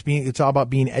 And again, it's all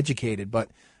about being educated. But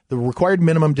the required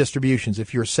minimum distributions,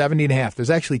 if you're 70 and a half,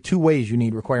 there's actually 2 ways you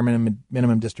need required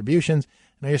minimum distributions.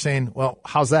 Now you're saying, well,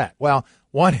 how's that? Well,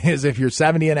 one is if you're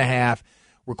 70 and a half,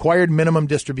 required minimum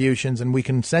distributions, and we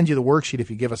can send you the worksheet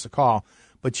if you give us a call,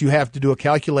 but you have to do a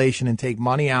calculation and take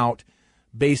money out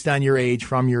based on your age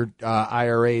from your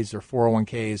IRAs or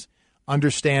 401ks.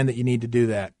 Understand that you need to do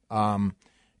that. And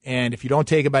if you don't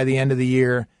take it by the end of the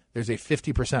year, there's a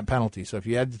 50% penalty. So if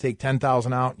you had to take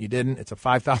 $10,000 out, you didn't, it's a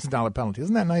 $5,000 penalty.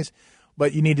 Isn't that nice?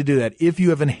 But you need to do that. If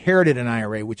you have inherited an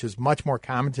IRA, which is much more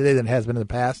common today than it has been in the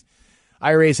past,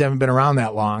 IRAs haven't been around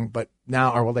that long, but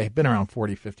now, or well, they've been around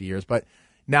 40, 50 years. But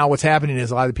now what's happening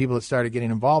is a lot of the people that started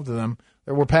getting involved in them,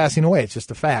 we're passing away. It's just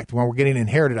a fact. When we're getting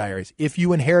inherited IRAs, if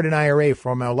you inherit an IRA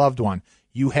from a loved one,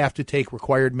 you have to take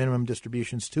required minimum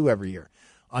distributions too every year.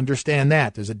 Understand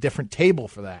that. There's a different table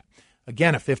for that.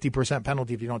 Again, a 50%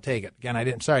 penalty if you don't take it. Again, I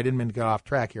didn't mean to get off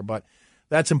track here, but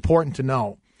that's important to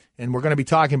know. And we're going to be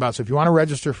talking about, so if you want to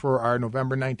register for our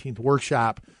November 19th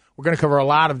workshop, we're going to cover a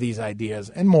lot of these ideas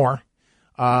and more.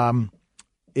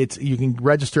 You can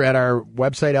register at our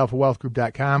website,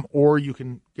 alphawealthgroup.com, or you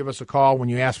can give us a call when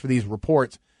you ask for these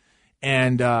reports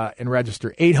and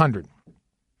register.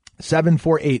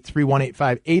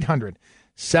 800-748-3185.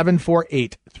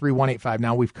 800-748-3185.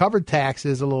 Now, we've covered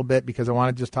taxes a little bit because I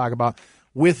want to just talk about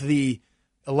with the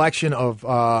election of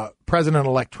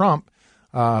President-elect Trump,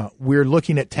 we're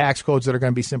looking at tax codes that are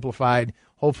going to be simplified.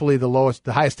 Hopefully, the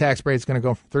highest tax rate is going to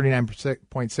go from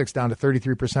 39.6 down to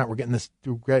 33%. We're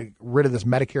getting rid of this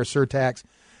Medicare surtax.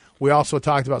 We also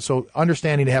talked about, so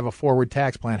understanding to have a forward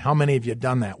tax plan. How many of you have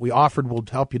done that? We offered we'll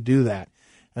help you do that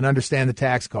and understand the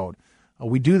tax code.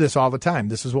 We do this all the time.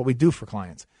 This is what we do for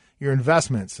clients. Your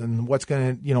investments and what's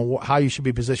going to, how you should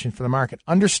be positioned for the market.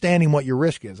 Understanding what your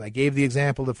risk is. I gave the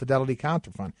example of the Fidelity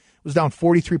Counter Fund. It was down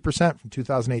 43% from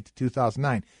 2008 to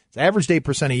 2009. It's averaged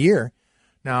 8% a year.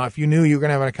 Now, if you knew you were going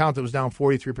to have an account that was down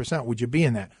 43%, would you be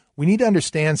in that? We need to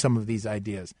understand some of these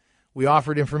ideas. We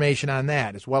offered information on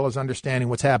that, as well as understanding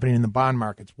what's happening in the bond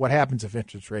markets. What happens if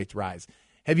interest rates rise?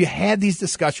 Have you had these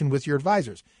discussions with your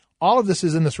advisors? All of this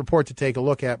is in this report to take a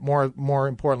look at. More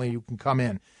importantly, you can come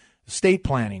in. Estate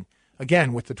planning.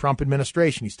 again, with the Trump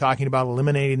administration, he's talking about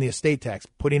eliminating the estate tax,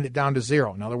 putting it down to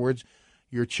zero. In other words,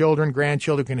 your children,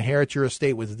 grandchildren can inherit your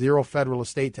estate with zero federal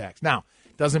estate tax. Now,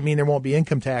 it doesn't mean there won't be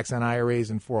income tax on IRAs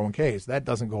and 401ks. That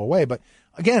doesn't go away. But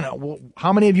again,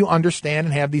 how many of you understand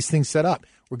and have these things set up?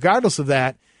 Regardless of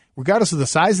that, regardless of the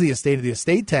size of the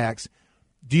estate tax,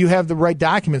 do you have the right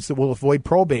documents that will avoid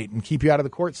probate and keep you out of the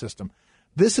court system?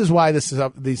 This is why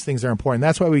these things are important.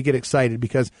 That's why we get excited,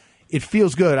 because it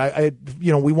feels good.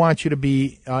 We want you to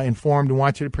be informed and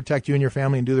want you to protect you and your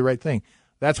family and do the right thing.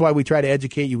 That's why we try to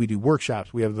educate you. We do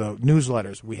workshops. We have the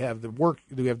newsletters. We have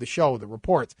the show, the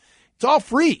reports. It's all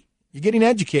free. You're getting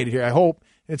educated here, I hope.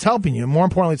 It's helping you. And more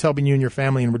importantly, it's helping you and your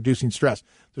family in reducing stress.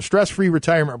 The Stress-Free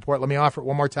Retirement Report, let me offer it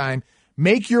one more time.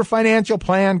 Make your financial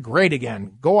plan great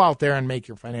again. Go out there and make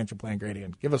your financial plan great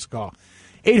again. Give us a call.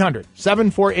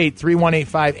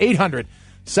 800-748-3185.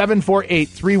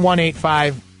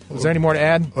 800-748-3185. Is there any more to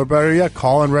add? Or better yet,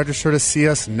 call and register to see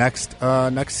us next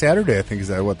Saturday. I think is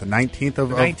that the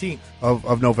 19th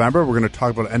of November. We're going to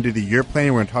talk about end of the year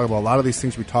planning. We're going to talk about a lot of these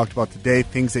things we talked about today,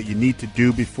 things that you need to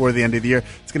do before the end of the year.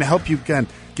 It's going to help you again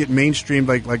get mainstreamed,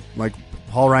 like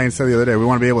Paul Ryan said the other day. We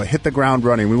want to be able to hit the ground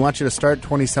running. We want you to start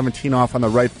 2017 off on the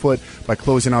right foot by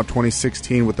closing out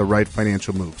 2016 with the right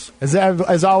financial moves.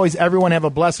 As always, everyone have a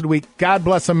blessed week. God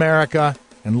bless America,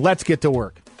 and let's get to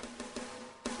work.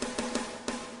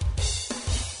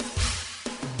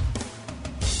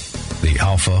 The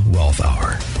Alpha Wealth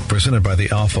Hour, presented by the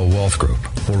Alpha Wealth Group,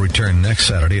 will return next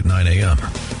Saturday at 9 a.m.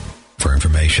 For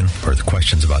information or the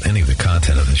questions about any of the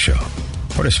content of the show,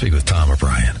 or to speak with Tom or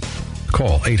Brian,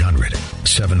 call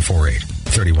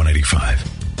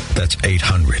 800-748-3185. That's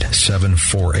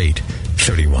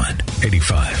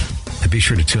 800-748-3185. And be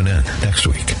sure to tune in next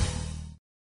week.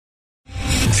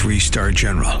 3-star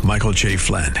General Michael J.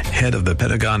 Flynn, head of the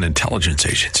Pentagon Intelligence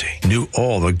Agency, knew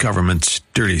all the government's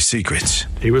dirty secrets.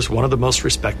 He was one of the most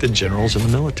respected generals in the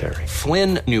military.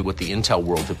 Flynn knew what the intel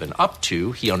world had been up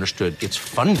to. He understood its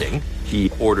funding.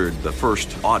 He ordered the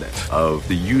first audit of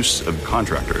the use of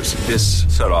contractors. This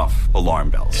set off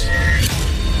alarm bells.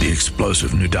 The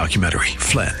explosive new documentary,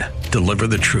 Flynn, Deliver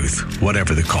the Truth,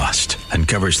 Whatever the Cost,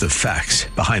 uncovers the facts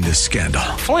behind this scandal.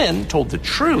 Flynn told the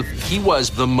truth. He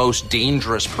was the most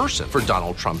dangerous person for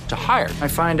Donald Trump to hire. I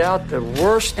find out the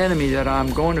worst enemy that I'm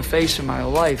going to face in my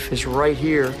life is right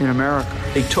here in America.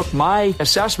 They took my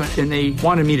assessment and they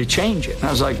wanted me to change it. And I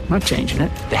was like, I'm not changing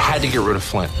it. They had to get rid of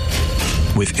Flynn.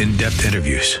 With in-depth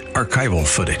interviews, archival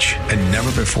footage, and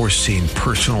never-before-seen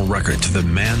personal records of the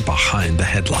man behind the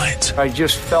headlines. I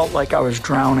just felt like I was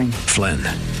drowning. Flynn,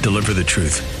 Deliver the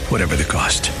Truth, Whatever the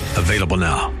Cost. Available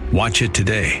now. Watch it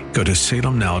today. Go to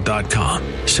salemnow.com.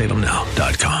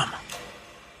 salemnow.com.